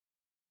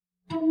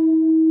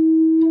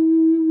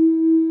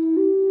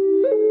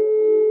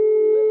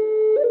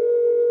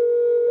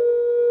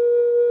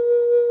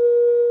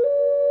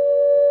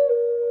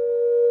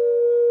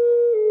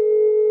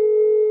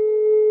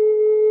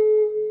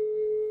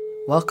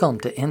Welcome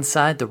to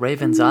Inside the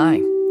Raven's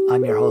Eye.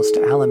 I'm your host,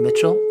 Alan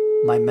Mitchell.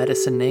 My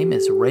medicine name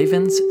is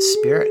Raven's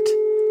Spirit.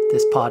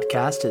 This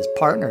podcast is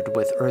partnered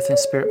with Earth and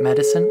Spirit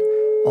Medicine,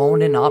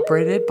 owned and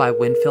operated by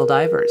Winfield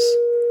Ivers.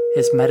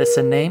 His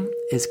medicine name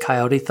is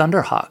Coyote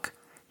Thunderhawk.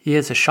 He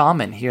is a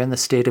shaman here in the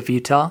state of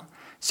Utah,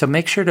 so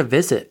make sure to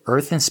visit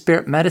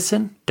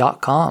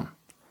earthandspiritmedicine.com.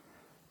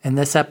 In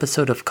this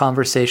episode of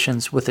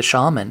Conversations with a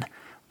Shaman,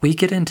 we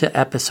get into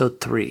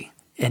episode 3,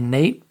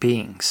 Innate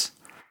Beings.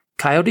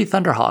 Coyote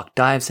Thunderhawk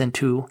dives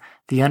into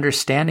the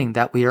understanding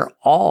that we are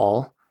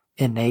all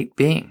innate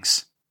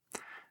beings.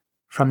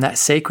 From that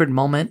sacred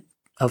moment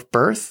of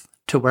birth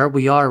to where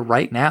we are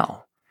right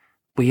now,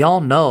 we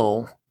all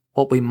know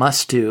what we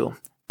must do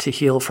to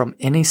heal from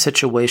any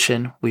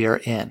situation we are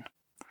in.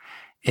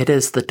 It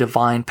is the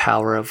divine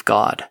power of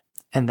God,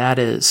 and that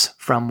is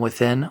from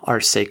within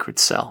our sacred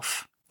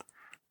self.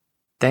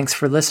 Thanks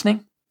for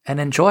listening and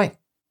enjoy.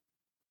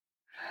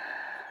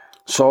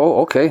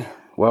 Okay.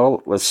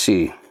 Well, let's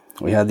see.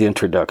 We had the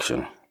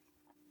introduction.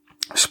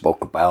 I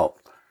spoke about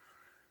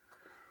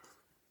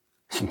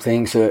some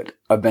things that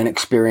I've been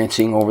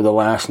experiencing over the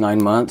last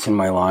 9 months in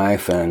my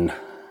life, and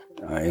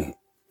I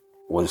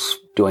was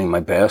doing my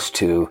best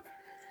to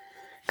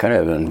kind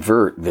of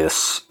invert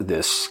this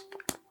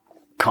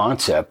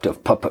concept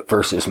of puppet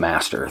versus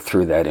master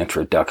through that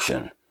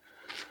introduction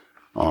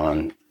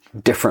on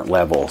different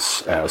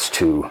levels as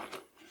to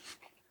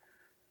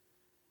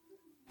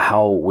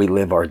how we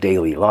live our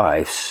daily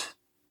lives.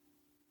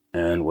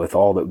 And with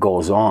all that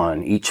goes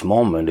on, each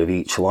moment of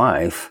each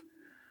life,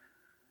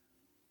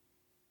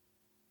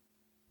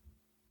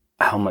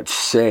 how much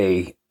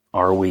say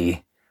are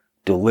we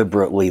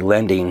deliberately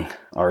lending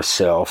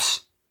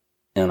ourselves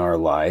in our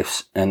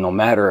lives? And no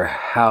matter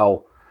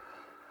how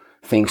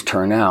things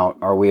turn out,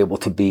 are we able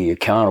to be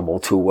accountable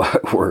to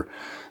what we're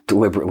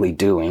deliberately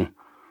doing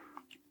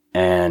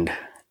and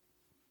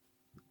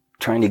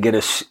trying to get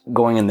us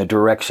going in the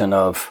direction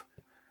of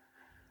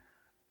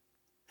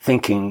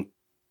thinking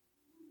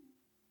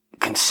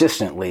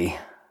consistently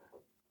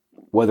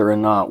whether or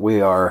not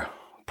we are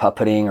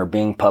puppeting or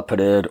being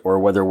puppeted, or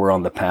whether we're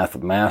on the path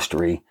of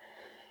mastery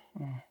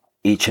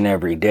each and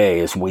every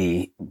day as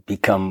we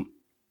become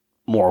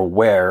more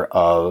aware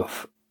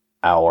of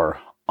our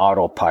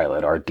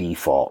autopilot, our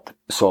default.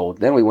 So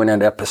then we went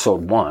into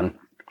episode 1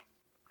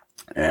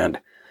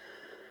 and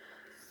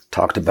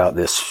talked about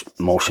this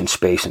motion,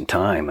 space, and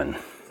time, and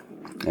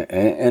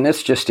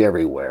it's just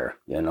everywhere,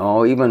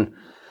 even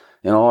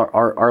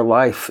our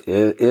life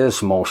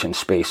is motion,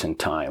 space, and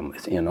time.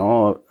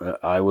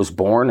 I was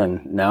born,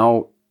 and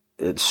now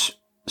it's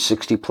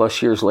 60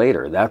 plus years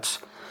later. That's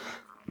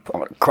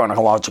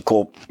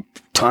chronological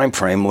time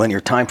frame, linear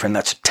time frame.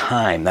 That's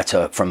time. That's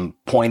from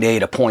point A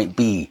to point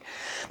B.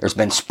 There's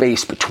been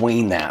space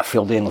between that,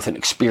 filled in with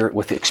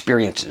with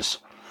experiences,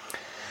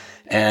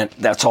 and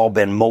that's all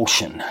been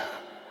motion.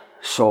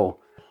 So,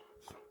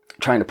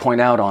 trying to point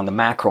out on the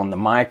macro and the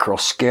micro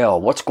scale,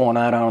 what's going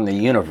on out in the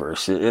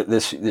universe.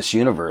 This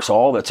universe,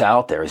 all that's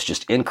out there is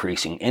just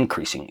increasing.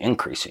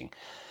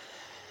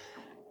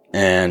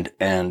 And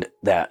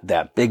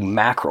that big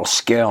macro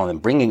scale, and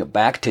bringing it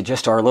back to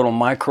just our little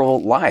micro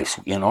lives,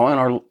 in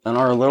our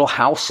little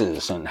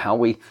houses, and how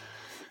we,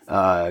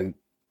 what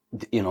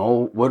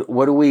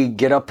do we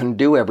get up and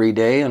do every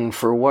day, and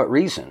for what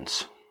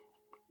reasons?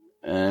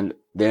 And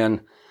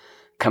then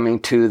coming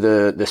to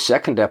the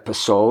second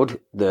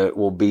episode that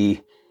will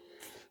be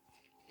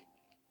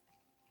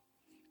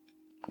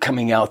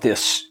coming out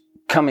this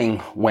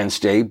coming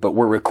Wednesday, but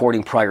we're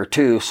recording prior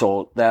to,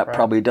 so that right.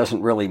 Probably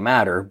doesn't really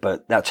matter,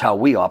 but that's how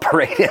we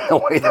operate in the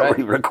way that right.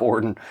 We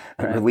record and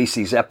release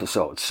these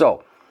episodes.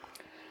 So,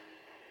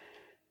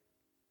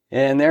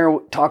 and there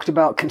talked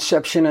about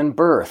conception and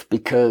birth,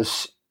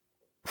 because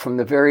from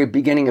the very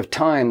beginning of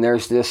time,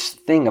 there's this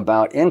thing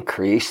about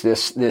increase,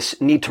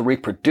 this need to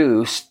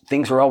reproduce.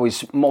 Things are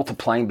always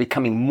multiplying,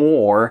 becoming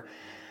more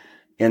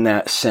in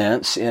that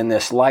sense, in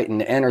this light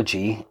and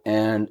energy.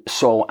 And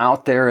so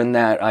out there in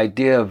that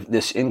idea of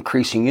this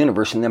increasing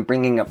universe, and then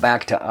bringing it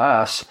back to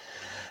us,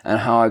 and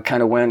how I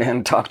kind of went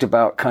and talked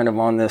about kind of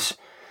on this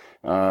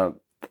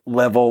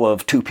level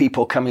of two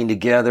people coming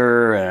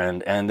together,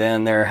 and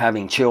then they're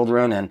having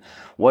children, and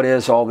what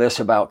is all this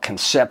about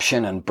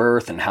conception and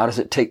birth, and how does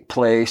it take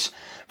place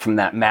from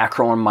that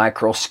macro and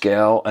micro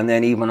scale, and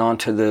then even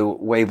onto the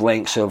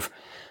wavelengths of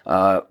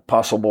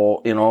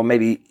possible,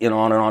 maybe,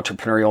 on an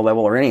entrepreneurial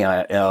level, or any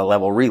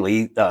level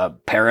really,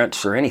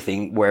 parents or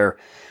anything, where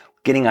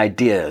getting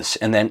ideas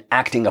and then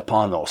acting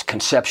upon those,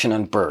 conception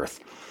and birth.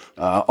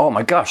 Oh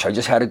my gosh, I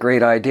just had a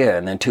great idea.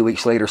 And then 2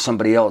 weeks later,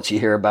 somebody else,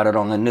 you hear about it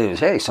on the news.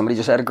 Hey, somebody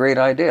just had a great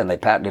idea and they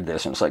patented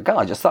this. And it's like, God,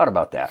 I just thought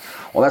about that.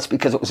 Well, that's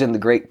because it was in the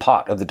great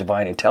pot of the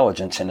divine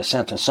intelligence, in a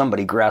sense, and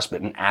somebody grasped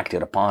it and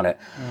acted upon it.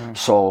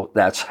 So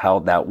that's how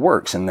that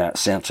works, in that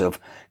sense of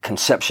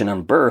conception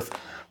and birth.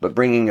 But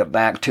bringing it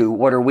back to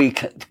what are we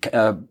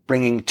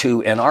bringing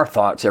to in our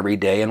thoughts every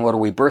day, and what are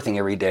we birthing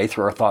every day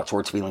through our thoughts,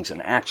 words, feelings,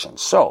 and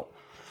actions. So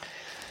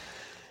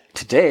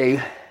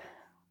today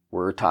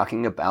we're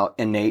talking about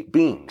innate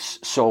beings.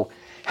 So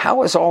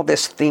how is all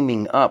this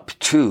theming up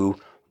to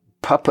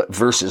puppet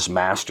versus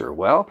master?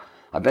 Well,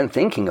 I've been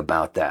thinking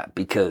about that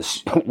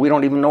because we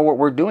don't even know what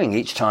we're doing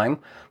each time,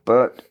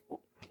 but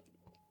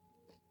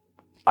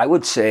I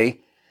would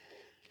say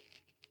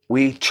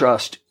we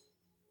trust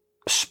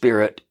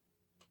spirit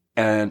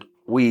and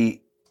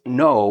we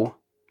know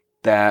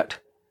that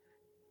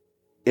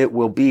it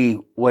will be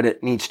what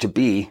it needs to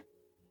be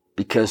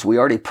because we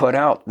already put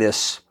out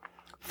this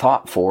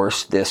thought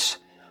force,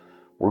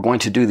 we're going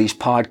to do these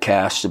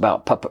podcasts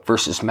about puppet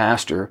versus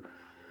master.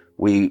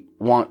 We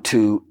want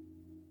to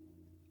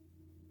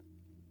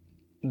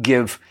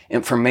give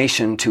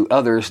information to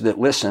others that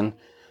listen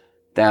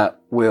that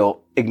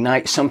will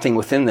ignite something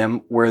within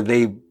them where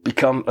they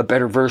become a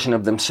better version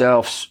of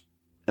themselves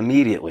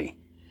immediately,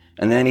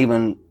 and then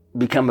even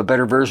become a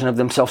better version of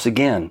themselves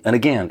again and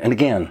again and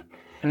again.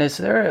 And is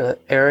there an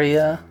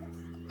area,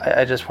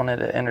 I just wanted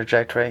to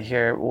interject right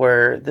here,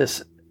 where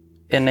this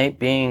innate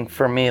being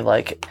for me,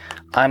 like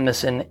I'm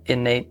this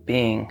innate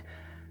being,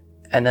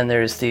 and then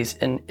there's these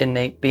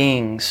innate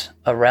beings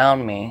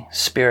around me,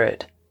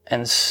 spirit,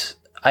 and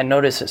I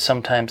notice that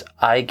sometimes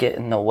I get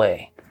in the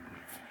way,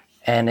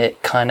 and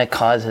it kind of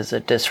causes a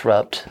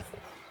disrupt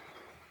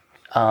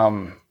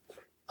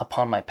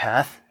upon my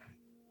path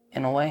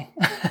in a way.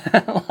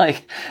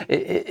 Like,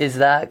 is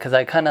that, because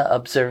I kind of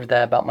observed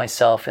that about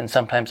myself and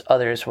sometimes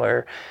others,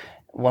 where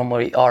when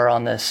we are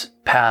on this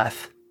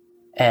path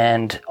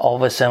and all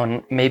of a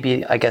sudden,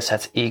 maybe I guess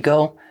that's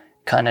ego,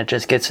 kind of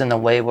just gets in the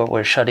way where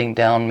we're shutting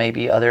down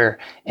maybe other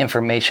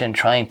information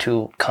trying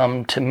to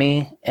come to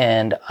me,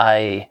 and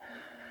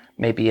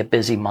maybe a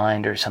busy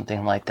mind or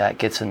something like that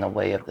gets in the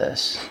way of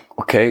this.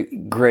 Okay,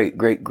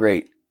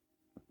 great.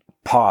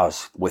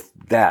 Pause with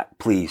that,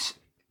 please.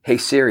 Hey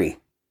Siri,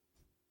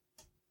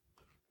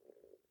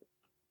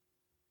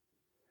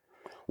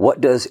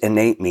 what does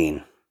innate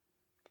mean?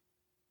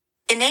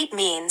 Innate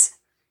means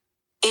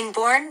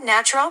inborn,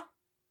 natural.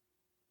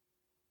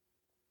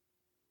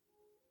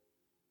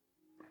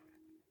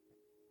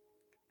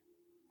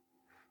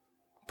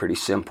 Pretty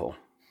simple.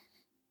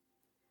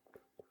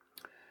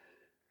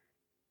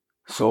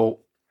 So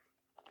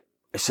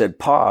I said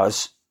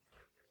pause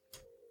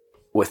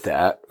with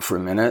that for a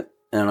minute,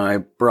 and I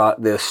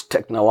brought this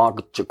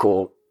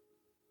technological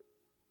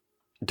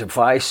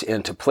device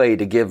into play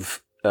to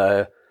give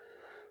a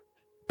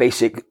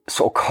basic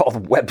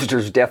so-called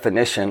Webster's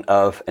definition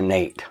of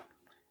innate,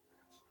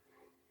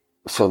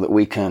 so that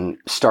we can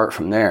start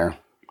from there.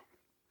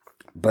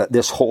 But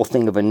this whole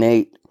thing of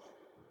innate,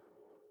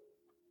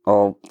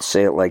 I'll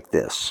say it like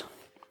this.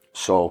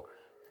 So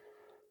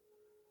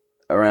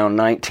around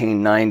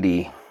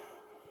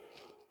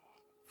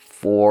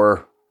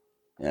 1994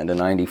 and a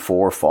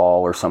 94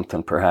 fall or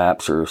something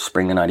perhaps, or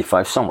spring of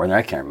 95, somewhere in there,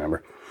 I can't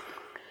remember.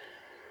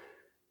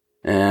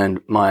 And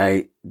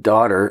my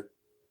daughter,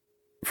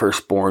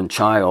 firstborn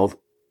child,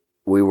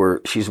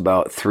 she's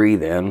about 3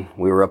 then,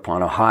 we were up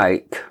on a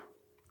hike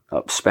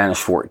up Spanish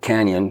Fork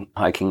Canyon,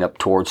 hiking up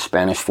towards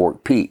Spanish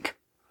Fork Peak.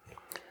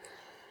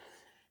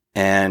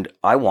 And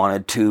I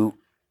wanted to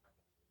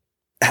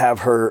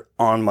have her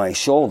on my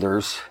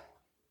shoulders,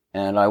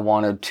 and I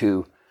wanted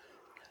to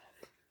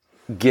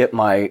get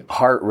my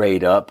heart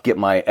rate up, get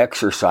my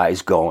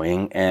exercise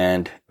going,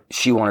 and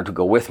she wanted to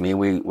go with me.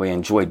 We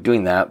enjoyed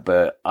doing that,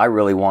 but I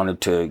really wanted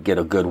to get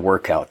a good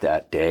workout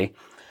that day.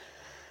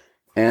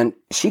 And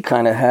she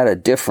kind of had a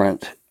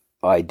different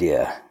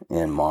idea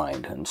in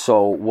mind. And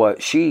so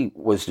what she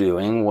was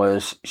doing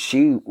was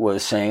she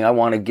was saying, I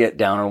want to get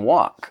down and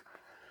walk.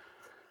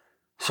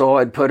 So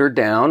I'd put her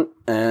down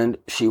and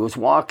she was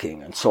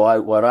walking. And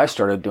so what I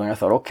started doing, I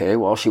thought, okay,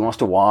 well, she wants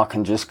to walk,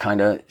 and just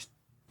kind of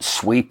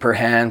sweep her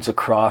hands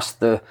across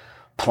the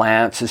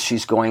plants as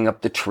she's going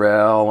up the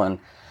trail, and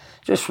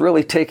just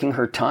really taking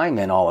her time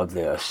in all of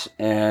this.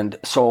 And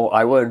so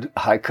I would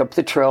hike up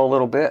the trail a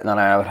little bit, and then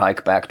I would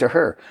hike back to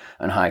her,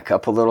 and hike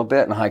up a little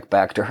bit and hike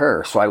back to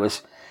her. So I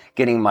was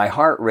getting my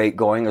heart rate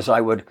going as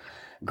I would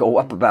go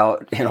up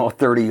about,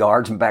 30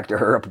 yards and back to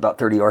her, up about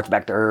 30 yards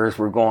back to her as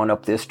we're going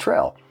up this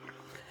trail.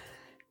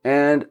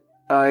 And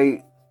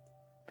I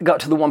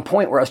got to the one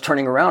point where I was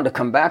turning around to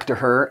come back to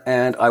her,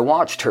 and I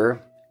watched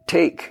her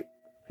take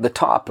the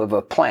top of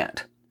a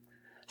plant.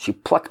 She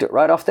plucked it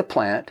right off the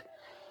plant.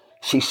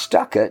 She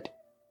stuck it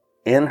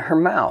in her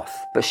mouth,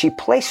 but she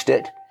placed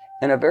it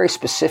in a very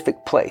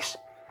specific place.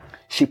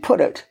 She put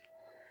it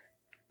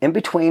in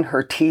between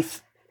her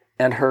teeth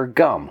and her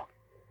gum,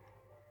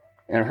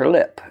 and her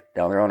lip,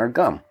 down there on her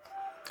gum.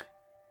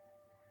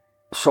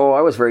 So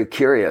I was very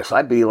curious.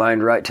 I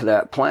beelined right to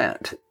that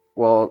plant.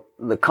 Well,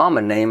 the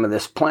common name of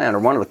this plant, or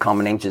one of the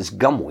common names, is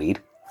gumweed.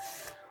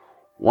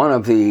 One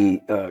of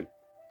the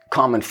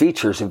common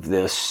features of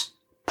this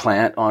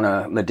plant on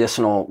a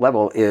medicinal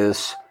level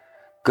is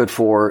good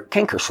for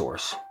canker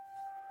sores.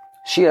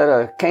 She had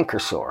a canker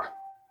sore.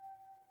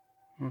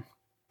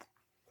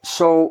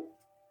 So,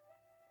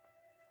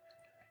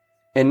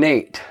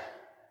 innate.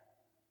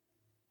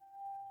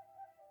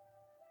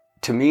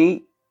 To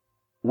me,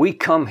 we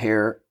come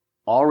here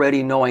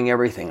already knowing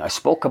everything. I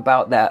spoke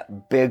about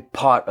that big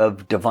pot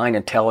of divine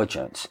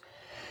intelligence.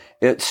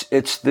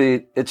 It's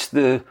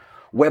the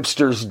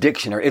Webster's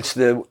dictionary. It's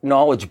the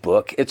knowledge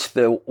book. It's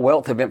the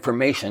wealth of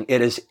information.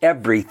 It is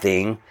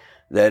everything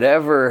that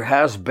ever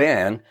has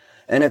been,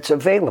 and it's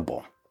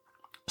available.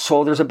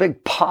 So there's a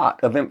big pot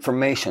of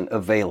information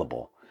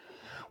available.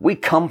 We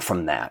come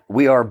from that.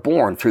 We are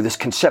born through this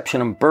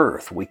conception and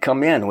birth. We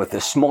come in with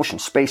this motion,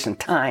 space, and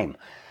time.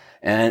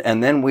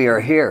 And then we are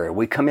here.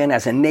 We come in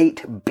as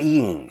innate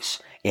beings,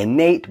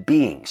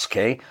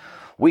 okay?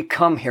 We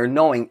come here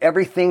knowing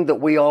everything that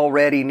we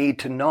already need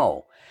to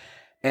know.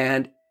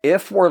 And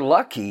if we're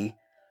lucky,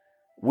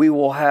 we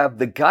will have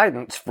the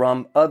guidance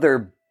from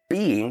other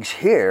beings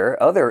here,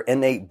 other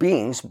innate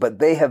beings, but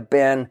they have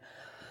been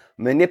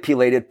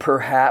manipulated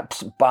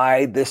perhaps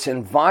by this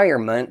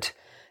environment,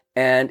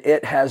 and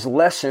it has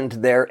lessened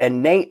their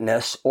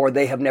innateness, or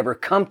they have never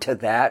come to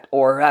that,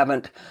 or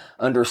haven't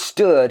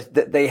understood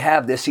that they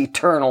have this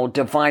eternal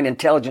divine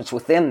intelligence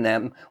within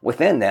them,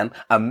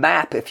 a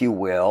map, if you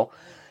will,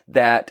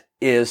 that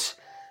is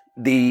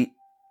the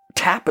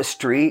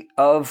tapestry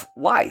of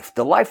life,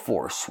 the life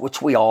force,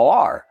 which we all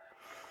are.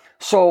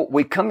 So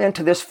we come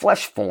into this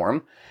flesh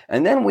form,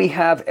 and then we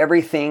have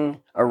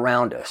everything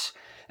around us.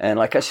 And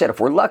like I said, if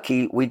we're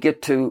lucky, we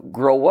get to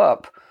grow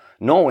up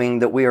knowing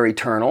that we are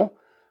eternal,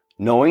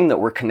 knowing that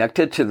we're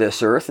connected to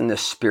this earth and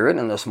this spirit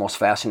in this most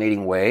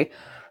fascinating way,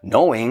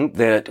 knowing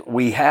that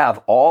we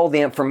have all the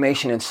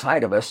information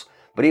inside of us,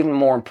 but even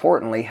more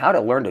importantly, how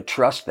to learn to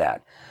trust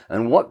that.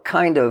 And what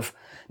kind of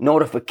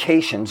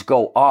notifications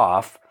go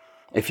off,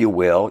 if you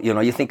will. You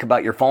know, you think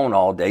about your phone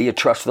all day, you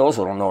trust those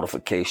little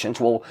notifications.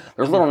 Well,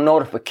 there's little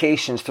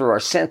notifications through our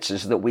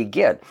senses that we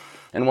get.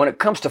 And when it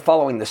comes to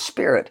following the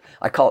spirit,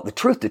 I call it the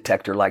truth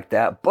detector like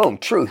that. Boom,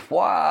 truth.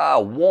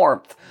 Wow,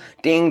 warmth.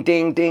 Ding,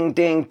 ding, ding,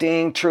 ding,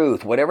 ding,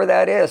 truth. Whatever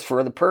that is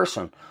for the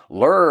person.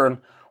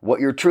 Learn what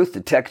your truth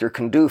detector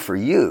can do for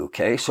you,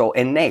 okay? So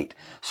innate.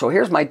 So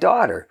here's my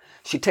daughter.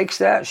 She takes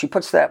that, she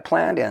puts that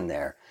plant in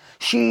there.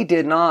 She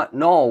did not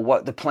know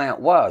what the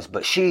plant was,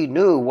 but she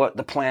knew what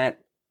the plant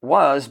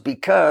was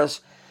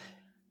because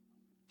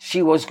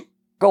she was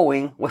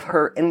going with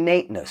her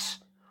innateness,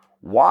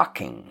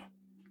 walking.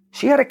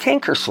 She had a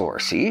canker sore,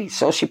 see?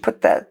 So she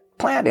put that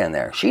plant in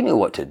there. She knew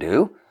what to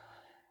do.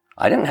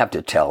 I didn't have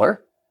to tell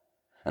her.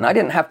 And I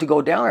didn't have to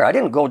go down there. I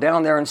didn't go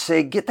down there and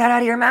say, get that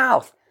out of your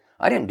mouth.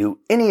 I didn't do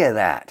any of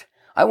that.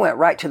 I went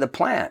right to the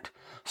plant.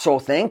 So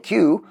thank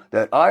you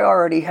that I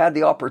already had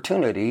the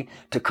opportunity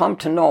to come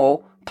to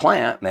know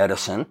plant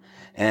medicine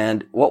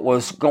and what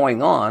was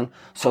going on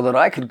so that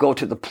I could go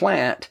to the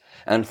plant.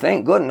 And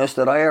thank goodness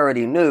that I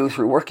already knew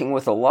through working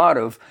with a lot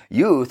of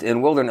youth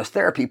in wilderness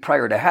therapy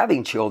prior to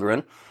having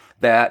children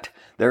that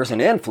there's an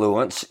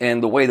influence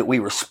in the way that we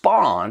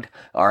respond.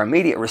 Our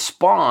immediate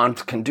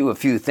response can do a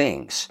few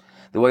things.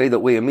 The way that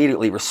we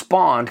immediately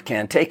respond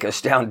can take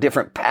us down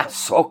different paths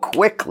so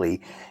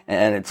quickly,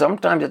 and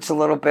sometimes it's a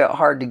little bit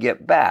hard to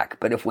get back.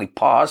 But if we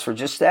pause for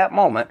just that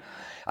moment,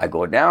 I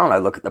go down, I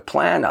look at the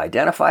plant, I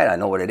identify it, I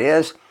know what it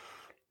is,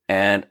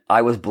 and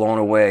I was blown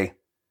away.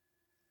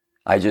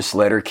 I just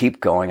let her keep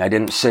going. I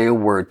didn't say a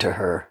word to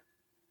her.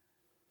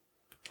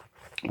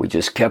 We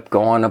just kept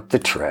going up the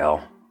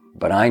trail.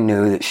 But I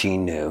knew that she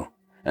knew,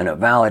 and it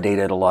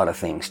validated a lot of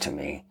things to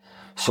me.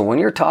 So when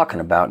you're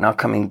talking about, now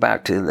coming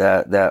back to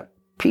that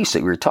piece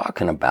that we were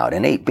talking about,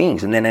 innate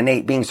beings, and then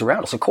innate beings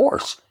around us, of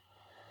course.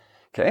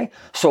 Okay?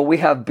 So we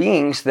have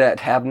beings that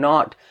have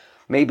not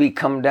maybe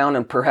come down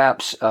and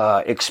perhaps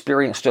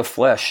experienced a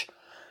flesh.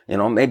 You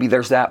know, maybe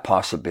there's that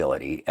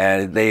possibility,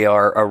 and they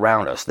are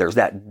around us. There's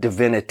that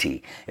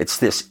divinity. It's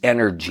this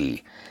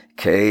energy.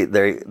 Okay?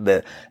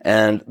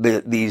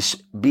 These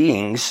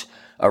beings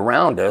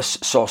around us,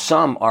 so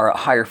some are at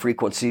higher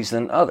frequencies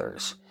than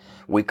others.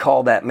 We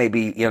call that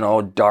maybe,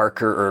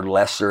 darker or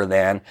lesser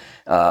than,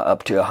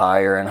 up to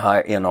higher and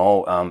high,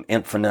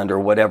 infinite or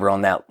whatever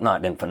on that,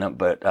 not infinite,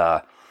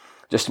 but,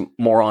 just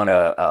more on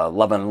a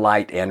love and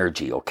light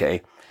energy,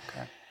 okay?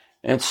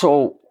 And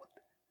so,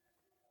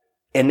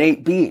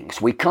 innate beings,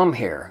 we come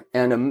here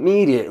and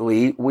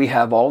immediately we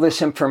have all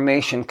this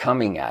information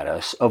coming at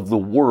us of the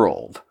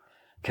world,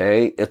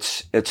 okay?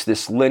 It's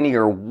this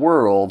linear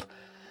world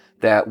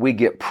that we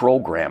get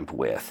programmed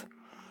with.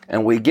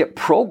 And we get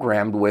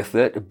programmed with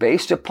it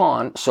based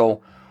upon,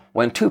 so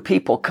when two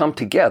people come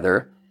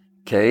together,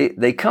 okay,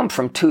 they come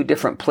from two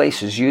different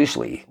places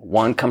usually.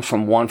 One comes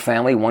from one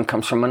family, one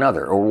comes from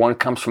another, or one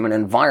comes from an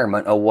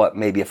environment of what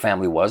maybe a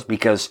family was,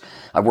 because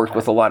I've worked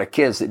with a lot of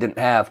kids that didn't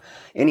have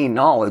any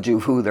knowledge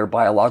of who their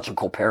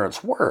biological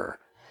parents were.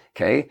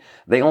 Okay.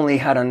 They only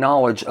had a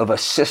knowledge of a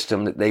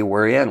system that they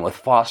were in with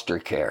foster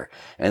care.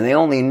 And they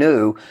only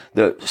knew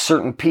that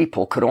certain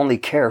people could only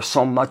care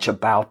so much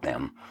about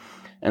them.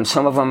 And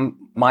some of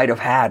them might have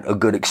had a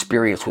good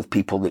experience with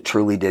people that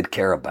truly did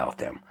care about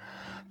them.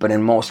 But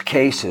in most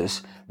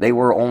cases, they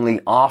were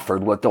only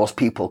offered what those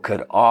people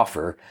could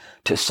offer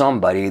to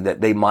somebody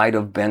that they might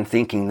have been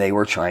thinking they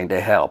were trying to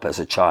help as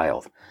a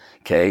child.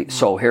 Okay.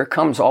 So here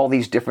comes all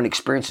these different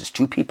experiences.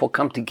 Two people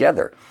come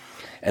together.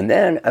 And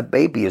then a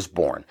baby is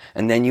born.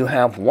 And then you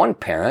have one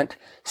parent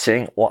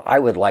saying, well, I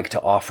would like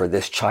to offer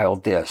this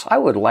child this. I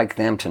would like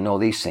them to know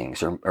these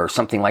things or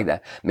something like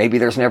that. Maybe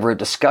there's never a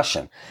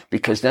discussion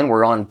because then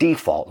we're on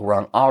default. We're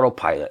on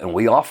autopilot and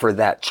we offer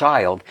that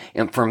child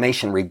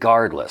information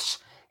regardless.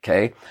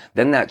 Okay.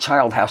 Then that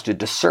child has to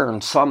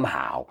discern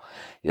somehow,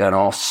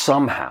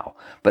 somehow,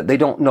 but they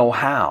don't know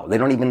how. They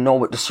don't even know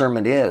what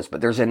discernment is, but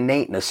there's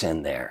innateness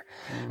in there.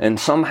 And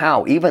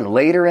somehow, even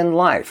later in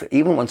life,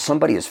 even when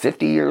somebody is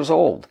 50 years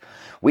old,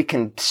 we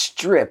can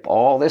strip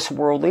all this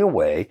worldly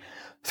away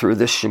through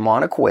the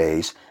shamanic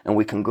ways, and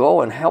we can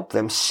go and help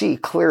them see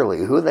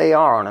clearly who they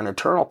are on an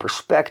eternal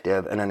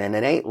perspective and an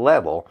innate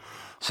level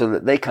so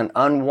that they can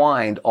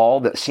unwind all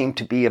that seem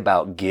to be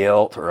about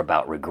guilt or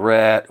about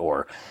regret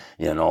or,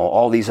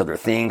 all these other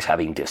things,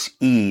 having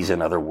dis-ease,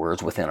 in other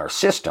words, within our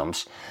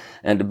systems.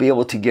 And to be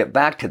able to get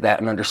back to that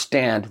and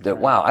understand that,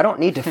 wow, I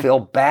don't need to feel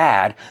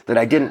bad that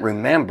I didn't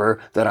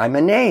remember that I'm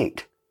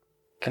innate.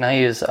 I'm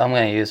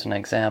going to use an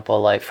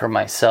example, like for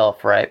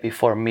myself, right?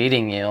 Before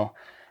meeting you,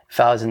 if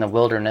I was in the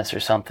wilderness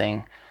or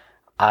something,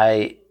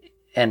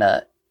 in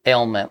a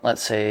ailment,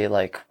 let's say,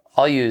 like,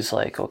 I'll use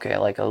like a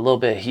little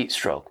bit of heat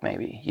stroke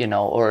maybe,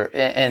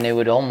 and it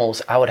would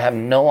I would have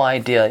no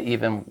idea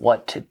even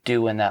what to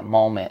do in that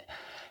moment.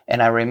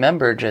 And I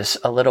remember just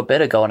a little bit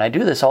ago, and I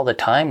do this all the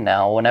time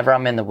now, whenever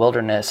I'm in the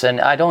wilderness,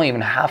 and I don't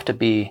even have to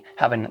be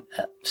having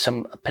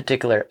some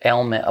particular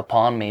ailment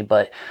upon me,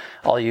 but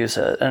I'll use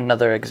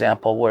another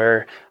example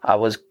where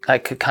I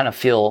could kind of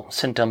feel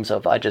symptoms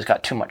of I just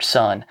got too much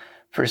sun.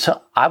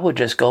 I would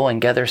just go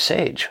and gather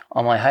sage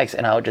on my hikes,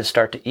 and I would just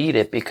start to eat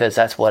it because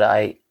that's what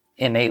I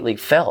innately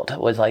felt,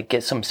 was like,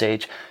 get some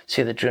sage,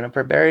 see the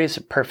juniper berries,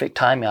 perfect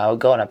timing. I would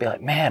go and I'd be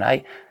like, man,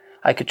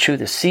 I could chew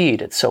the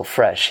seed. It's so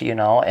fresh,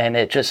 and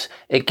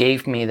it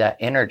gave me that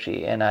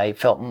energy, and I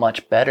felt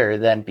much better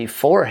than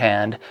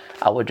beforehand.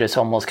 I would just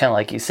almost kind of,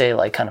 like you say,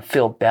 like kind of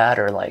feel bad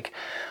or like,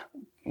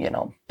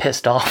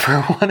 pissed off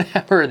or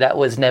whatever. That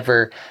was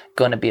never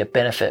going to be a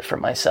benefit for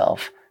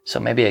myself. So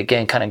maybe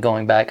again, kind of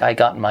going back, I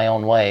got in my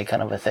own way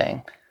kind of a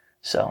thing.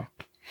 So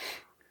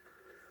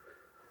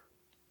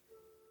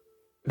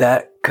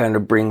that kind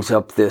of brings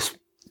up this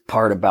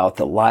part about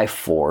the life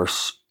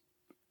force,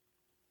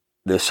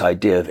 this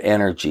idea of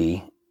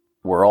energy.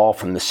 We're all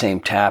from the same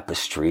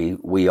tapestry.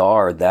 We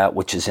are that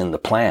which is in the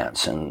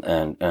plants, and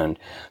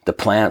the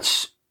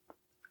plants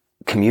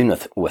commune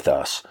with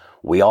us.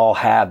 We all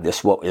have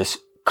this, what is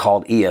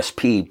called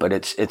ESP, but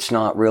it's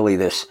not really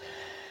this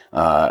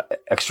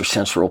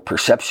extrasensory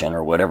perception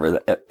or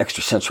whatever,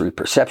 extrasensory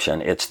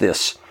perception. It's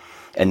this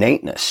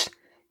innateness.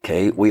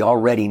 Okay. We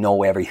already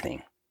know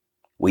everything.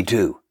 We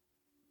do.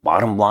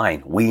 Bottom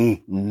line,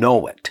 we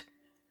know it.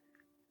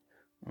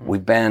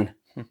 We've been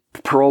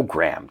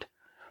programmed.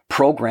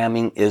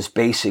 Programming is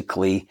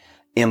basically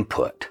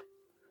input.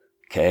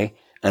 Okay.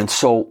 And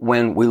so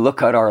when we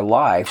look at our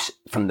lives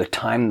from the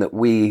time that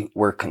we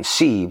were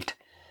conceived,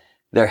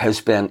 there has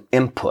been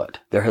input.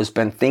 There has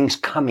been things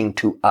coming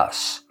to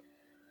us.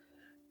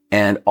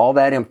 And all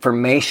that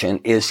information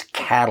is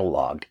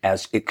cataloged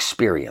as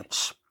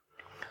experience.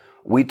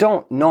 We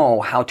don't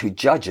know how to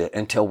judge it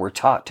until we're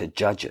taught to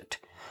judge it.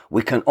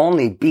 We can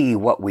only be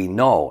what we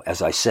know,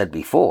 as I said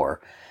before.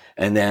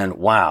 And then,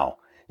 wow,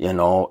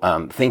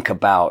 think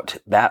about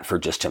that for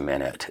just a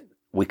minute.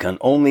 We can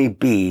only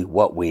be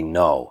what we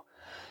know.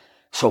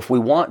 So if we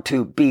want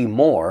to be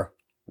more,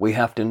 we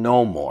have to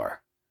know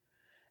more.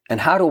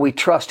 And how do we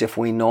trust if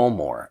we know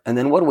more? And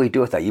then what do we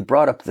do with that? You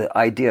brought up the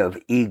idea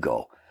of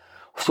ego.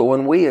 So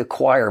when we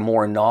acquire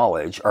more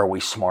knowledge, are we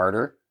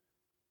smarter?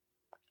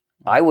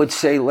 I would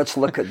say, let's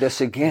look at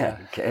this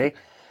again, okay?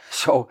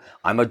 So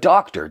I'm a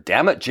doctor.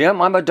 Damn it, Jim,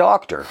 I'm a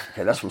doctor.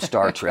 Okay, that's from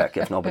Star Trek,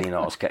 if nobody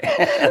knows,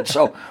 okay? And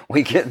so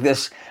we get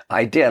this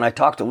idea, and I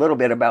talked a little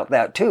bit about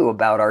that too,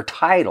 about our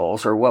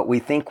titles or what we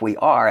think we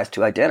are as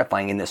to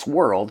identifying in this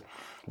world,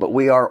 but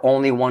we are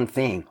only one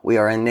thing. We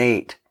are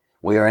innate.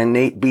 We are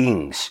innate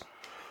beings.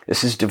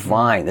 This is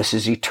divine. This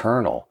is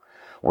eternal.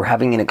 We're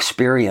having an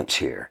experience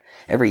here.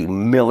 Every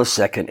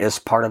millisecond is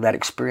part of that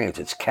experience.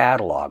 It's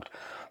cataloged.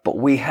 But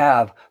we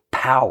have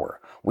power.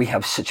 We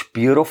have such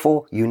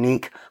beautiful,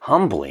 unique,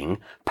 humbling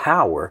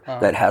power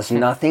that has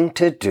nothing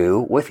to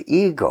do with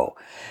ego.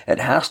 It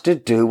has to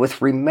do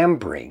with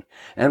remembering.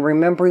 And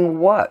remembering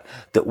what?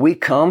 That we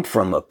come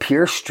from a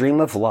pure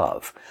stream of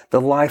love, the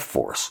life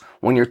force.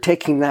 When you're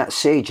taking that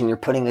sage and you're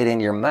putting it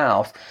in your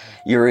mouth,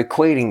 you're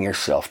equating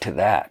yourself to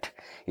that.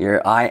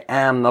 I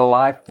am the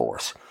life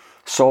force.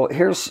 So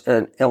here's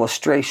an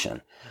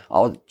illustration.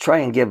 I'll try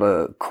and give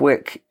a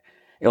quick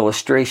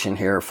illustration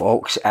here,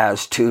 folks,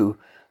 as to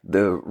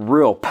the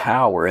real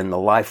power in the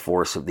life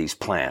force of these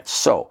plants.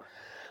 So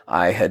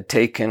I had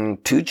taken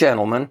two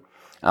gentlemen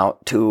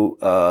out to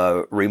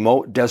a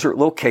remote desert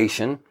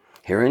location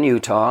here in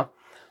Utah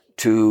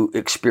to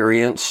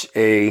experience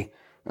I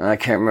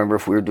can't remember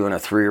if we were doing a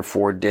 3 or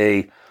 4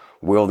 day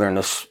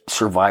wilderness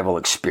survival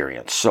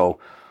experience. So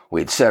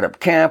we'd set up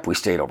camp, we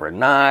stayed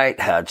overnight,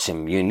 had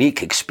some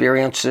unique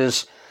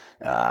experiences,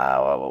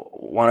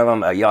 One of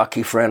them, a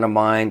Yaqui friend of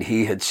mine,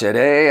 he had said,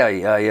 "Hey,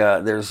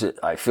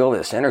 I feel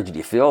this energy. Do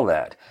you feel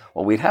that?"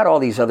 Well, we'd had all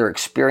these other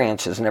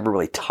experiences, never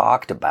really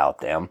talked about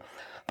them,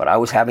 but I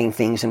was having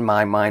things in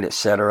my mind,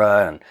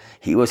 etc., and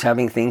he was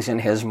having things in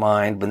his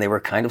mind, but they were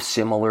kind of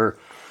similar.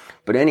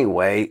 But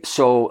anyway,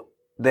 so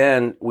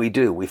then we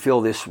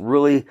feel this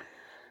really,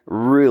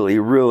 really,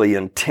 really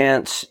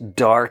intense,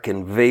 dark,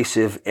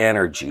 invasive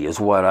energy is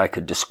what I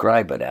could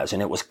describe it as,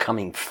 and it was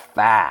coming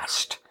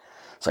fast.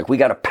 It's like, we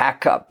got to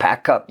pack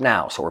up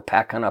now. So we're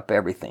packing up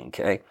everything,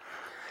 okay?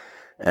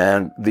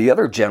 And the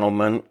other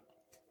gentleman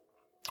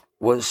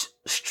was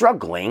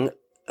struggling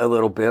a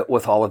little bit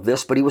with all of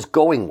this, but he was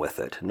going with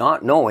it,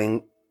 not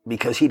knowing,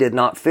 because he did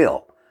not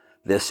feel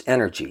this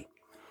energy.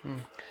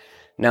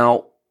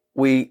 Now,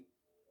 we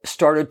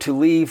started to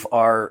leave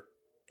our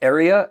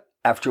area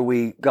after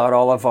we got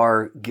all of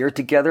our gear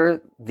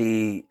together.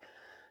 The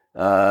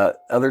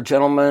other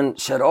gentleman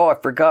said, "Oh, I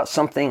forgot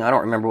something." I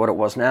don't remember what it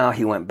was now.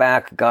 He went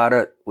back, got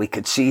it. We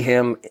could see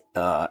him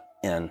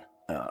in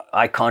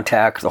eye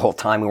contact the whole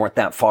time. We weren't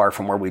that far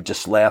from where we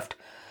just left.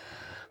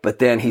 But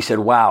then he said,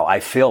 "Wow, I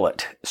feel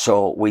it."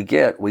 So we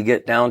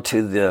get down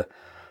to the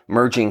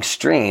merging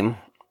stream.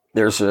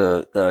 There's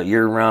a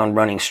year-round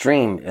running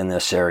stream in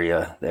this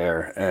area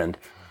there, and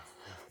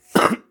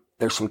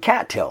there's some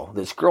cattail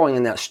that's growing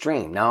in that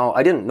stream. Now,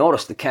 I didn't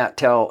notice the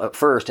cattail at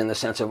first in the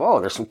sense of, oh,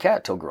 there's some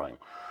cattail growing.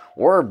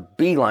 We're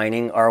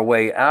beelining our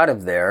way out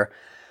of there,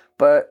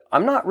 but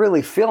I'm not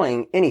really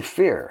feeling any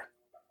fear.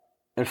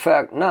 In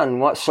fact, none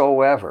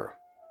whatsoever.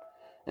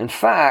 In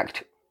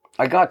fact,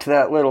 I got to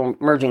that little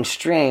merging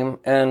stream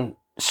and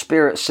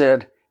Spirit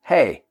said,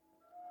 "Hey,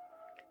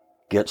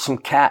 get some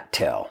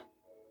cattail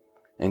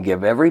and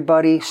give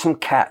everybody some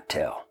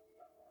cattail."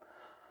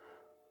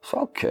 So,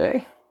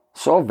 okay.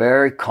 So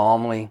very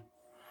calmly,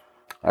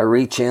 I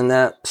reach in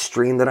that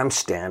stream that I'm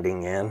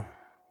standing in,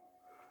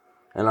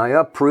 and I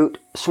uproot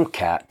some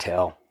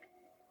cattail.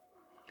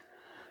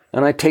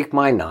 And I take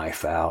my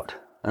knife out,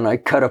 and I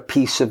cut a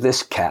piece of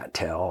this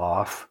cattail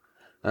off,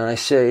 and I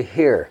say,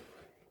 "Here,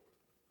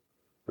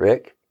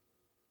 Rick,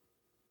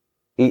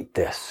 eat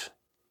this."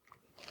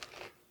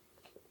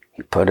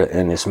 He put it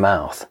in his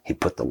mouth. He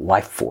put the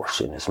life force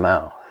in his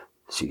mouth.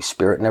 See,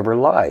 Spirit never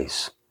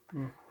lies.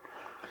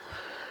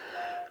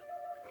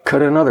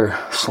 Cut another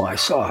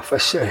slice off. I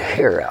said,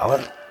 "Here,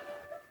 Alan."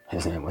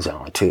 His name was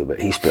Alan too,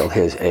 but he spelled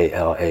his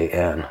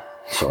A-L-A-N.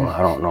 So I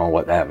don't know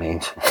what that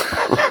means.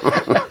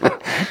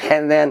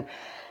 And then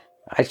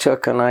I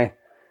took and I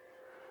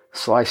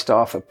sliced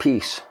off a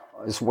piece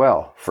as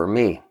well for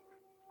me.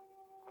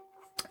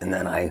 And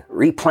then I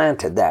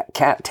replanted that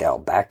cattail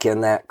back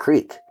in that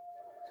creek.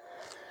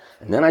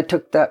 And then I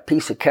took that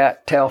piece of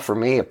cattail for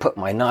me. I put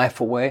my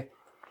knife away.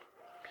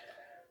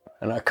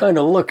 And I kind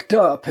of looked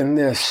up in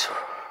this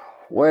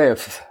way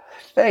of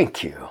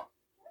thank you.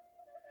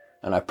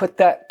 And I put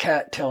that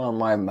cattail in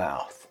my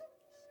mouth.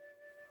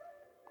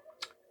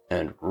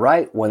 And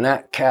right when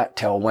that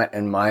cattail went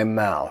in my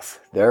mouth,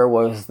 there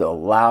was the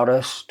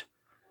loudest,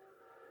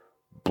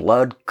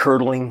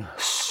 blood-curdling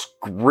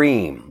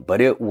scream.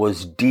 But it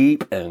was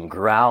deep and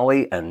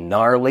growly and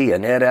gnarly,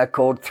 and it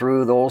echoed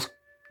through those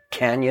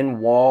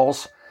canyon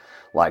walls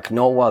like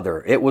no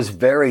other. It was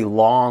very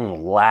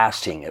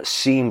long-lasting. It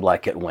seemed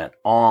like it went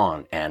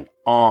on and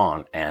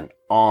on and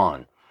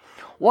on.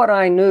 What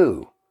I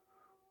knew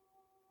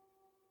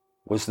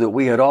was that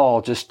we had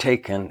all just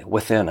taken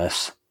within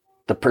us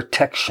the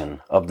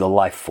protection of the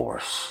life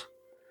force.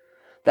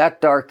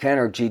 That dark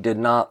energy did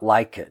not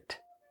like it.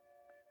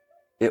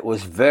 It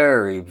was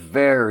very,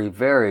 very,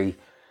 very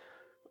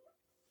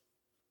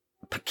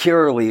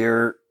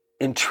peculiar,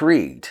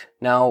 intrigued.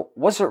 Now,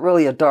 was it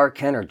really a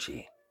dark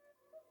energy?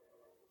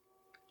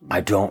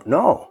 I don't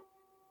know.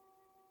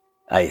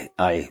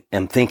 I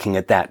am thinking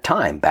at that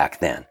time back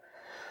then.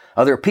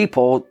 Other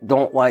people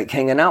don't like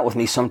hanging out with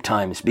me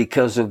sometimes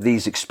because of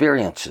these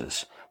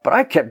experiences. But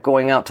I kept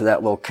going out to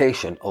that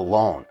location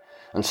alone.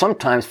 And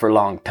sometimes for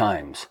long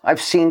times.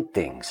 I've seen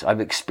things. I've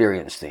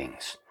experienced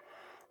things.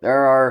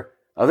 There are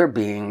other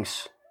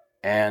beings,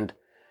 and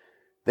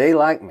they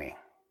like me.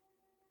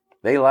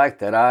 They like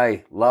that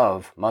I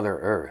love Mother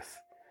Earth.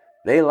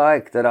 They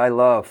like that I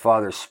love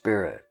Father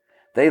Spirit.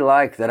 They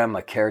like that I'm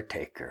a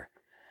caretaker.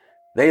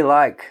 They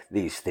like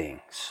these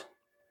things.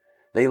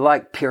 They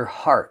like pure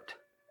heart.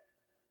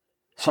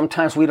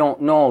 Sometimes we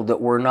don't know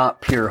that we're not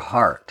pure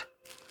heart.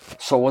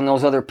 So when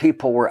those other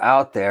people were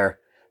out there,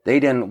 they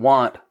didn't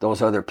want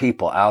those other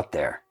people out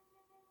there.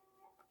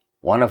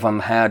 One of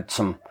them had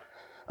some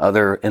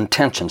other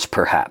intentions,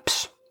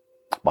 perhaps,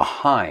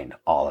 behind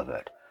all of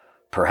it.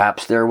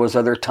 Perhaps there was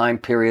other time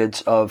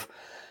periods of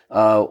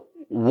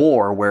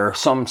war where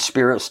some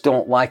spirits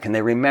don't like, and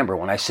they remember.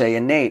 When I say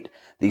innate,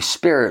 these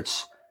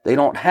spirits, they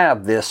don't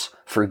have this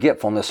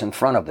forgetfulness in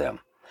front of them.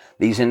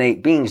 These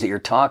innate beings that you're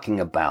talking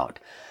about,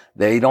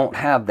 they don't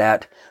have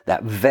that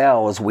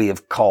veil, as we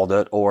have called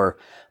it, or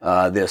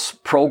this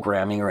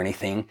programming or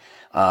anything.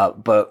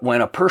 But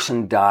when a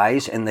person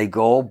dies and they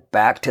go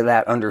back to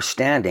that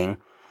understanding,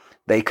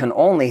 they can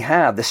only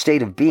have the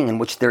state of being in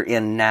which they're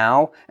in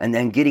now, and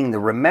then getting the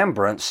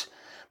remembrance.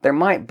 There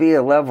might be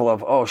a level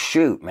of, oh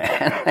shoot,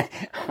 man,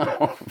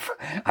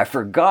 I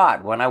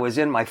forgot when I was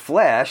in my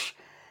flesh,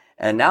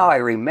 and now I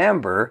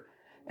remember.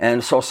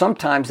 And so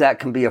sometimes that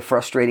can be a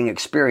frustrating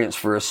experience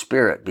for a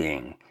spirit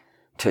being,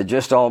 to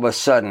just all of a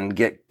sudden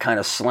get kind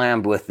of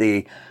slammed with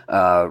the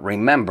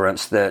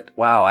remembrance that,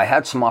 wow, I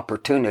had some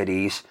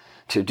opportunities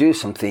to do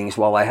some things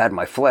while I had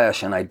my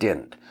flesh and I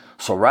didn't.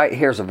 So right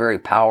here's a very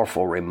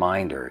powerful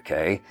reminder,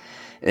 okay?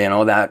 You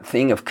know, that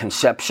thing of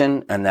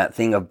conception and that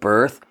thing of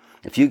birth,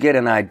 if you get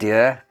an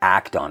idea,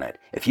 act on it.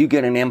 If you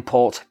get an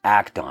impulse,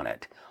 act on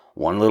it.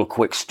 One little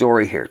quick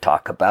story here.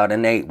 Talk about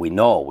innate. We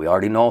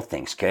already know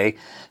things, okay?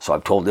 So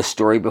I've told this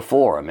story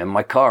before. I'm in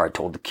my car. I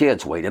told the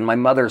kids, wait in my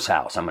mother's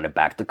house. I'm going to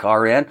back the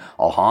car in.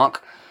 I'll honk.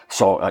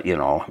 So,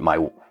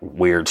 my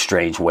weird,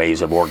 strange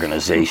ways of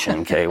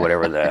organization, okay?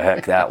 Whatever the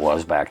heck that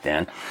was back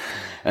then.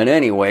 And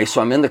anyway,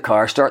 so I'm in the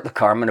car, start the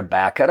car. I'm going to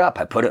back it up.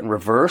 I put it in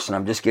reverse, and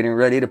I'm just getting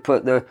ready to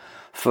put the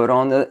foot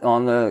on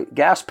the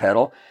gas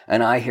pedal.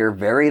 And I hear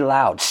very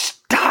loud,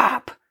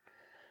 stop!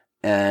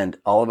 And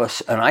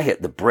and I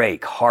hit the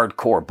brake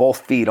hardcore,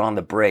 both feet on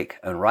the brake.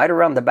 And right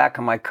around the back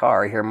of my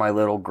car, I hear my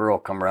little girl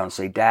come around and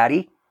say,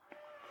 Daddy.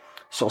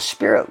 So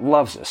Spirit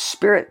loves us.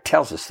 Spirit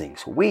tells us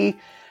things. We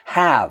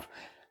have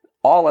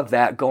all of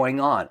that going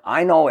on.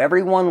 I know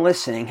everyone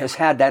listening has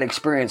had that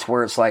experience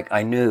where it's like,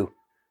 I knew.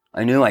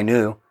 Why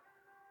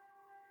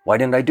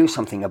didn't I do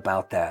something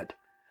about that?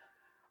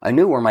 I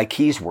knew where my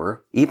keys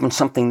were, even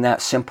something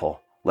that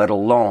simple, let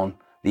alone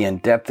the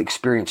in-depth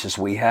experiences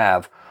we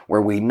have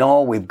where we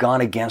know we've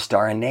gone against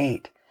our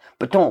innate.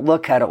 But don't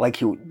look at it like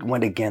you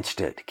went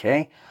against it,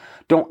 okay?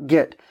 Don't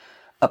get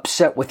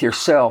upset with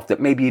yourself that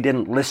maybe you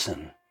didn't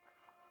listen.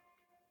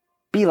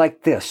 Be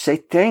like this. Say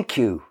thank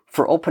you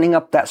for opening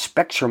up that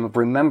spectrum of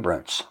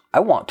remembrance. I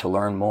want to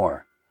learn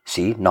more.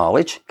 See,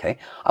 knowledge, okay?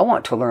 I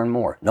want to learn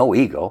more. No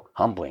ego,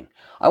 humbling.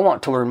 I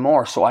want to learn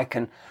more so I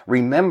can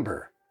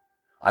remember.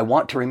 I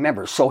want to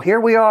remember. So here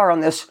we are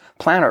on this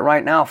planet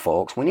right now,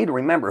 folks. We need to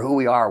remember who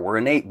we are. We're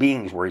innate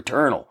beings. We're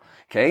eternal.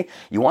 Okay?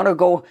 You want to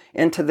go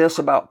into this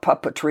about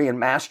puppetry and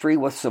mastery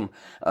with some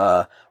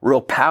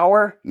real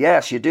power?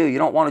 Yes, you do. You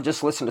don't want to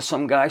just listen to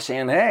some guy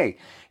saying, hey,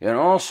 you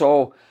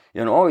go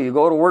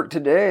to work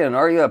today and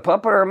are you a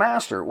puppet or a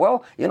master?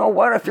 Well, you know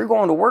what? If you're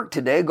going to work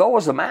today, go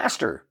as a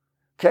master.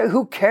 Okay?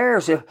 Who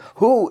cares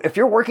if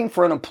you're working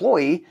for an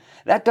employee,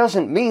 that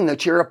doesn't mean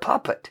that you're a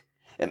puppet.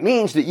 It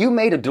means that you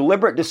made a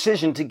deliberate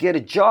decision to get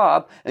a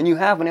job and you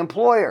have an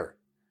employer.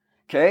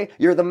 Okay?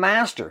 You're the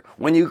master.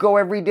 When you go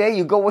every day,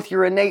 you go with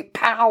your innate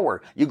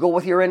power. You go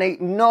with your innate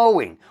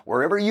knowing.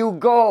 Wherever you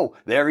go,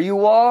 there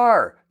you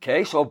are.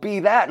 Okay? So be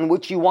that in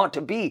which you want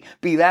to be.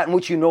 Be that in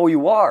which you know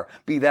you are.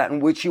 Be that in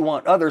which you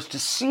want others to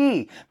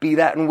see. Be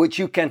that in which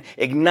you can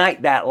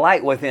ignite that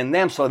light within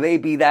them so they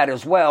be that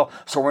as well.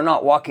 So we're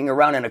not walking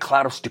around in a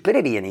cloud of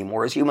stupidity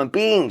anymore as human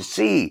beings.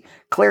 See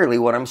clearly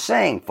what I'm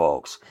saying,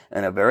 folks.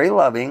 In a very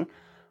loving,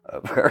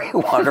 a very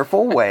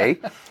wonderful way,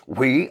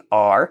 we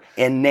are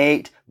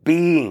innate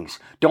beings.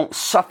 Don't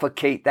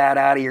suffocate that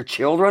out of your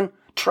children.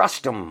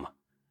 Trust them.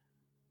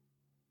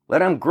 Let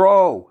them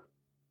grow.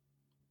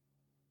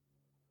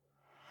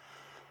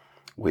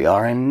 We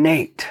are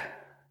innate.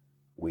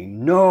 We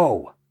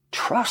know.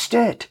 Trust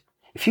it.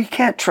 If you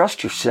can't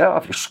trust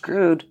yourself, you're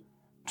screwed.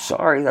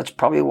 Sorry, that's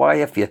probably why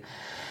if you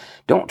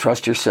don't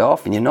trust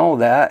yourself and you know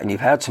that and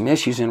you've had some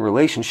issues in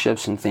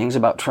relationships and things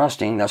about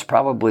trusting, that's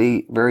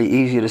probably very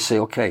easy to say,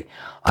 okay,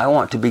 I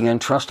want to begin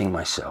trusting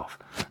myself.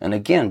 And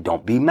again,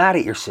 don't be mad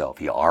at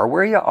yourself. You are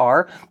where you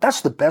are.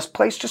 That's the best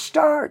place to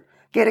start.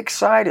 Get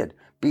excited.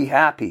 Be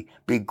happy.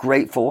 Be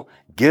grateful.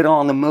 Get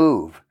on the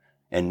move.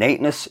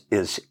 Innateness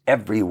is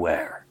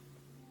everywhere.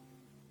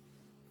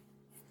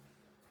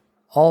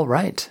 All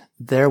right.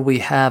 There we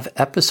have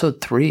episode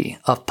 3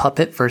 of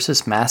Puppet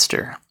versus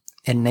Master,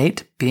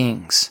 Innate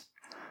Beings.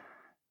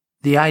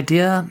 The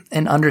idea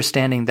and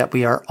understanding that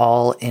we are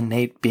all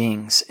innate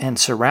beings and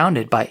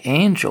surrounded by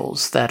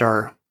angels that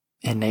are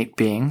innate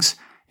beings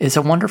is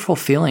a wonderful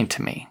feeling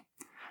to me.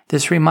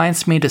 This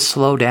reminds me to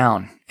slow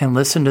down and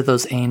listen to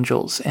those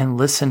angels and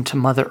listen to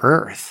Mother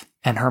Earth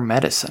and her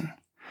medicine.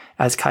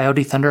 As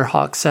Coyote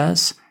Thunderhawk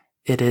says,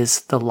 it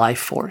is the life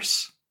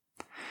force.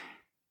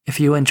 If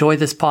you enjoy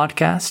this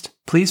podcast,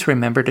 please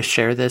remember to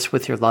share this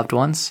with your loved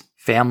ones,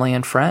 family,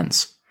 and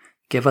friends.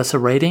 Give us a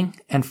rating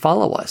and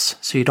follow us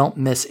so you don't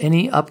miss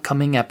any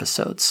upcoming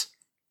episodes.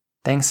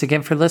 Thanks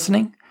again for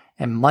listening,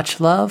 and much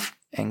love,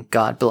 and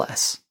God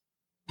bless.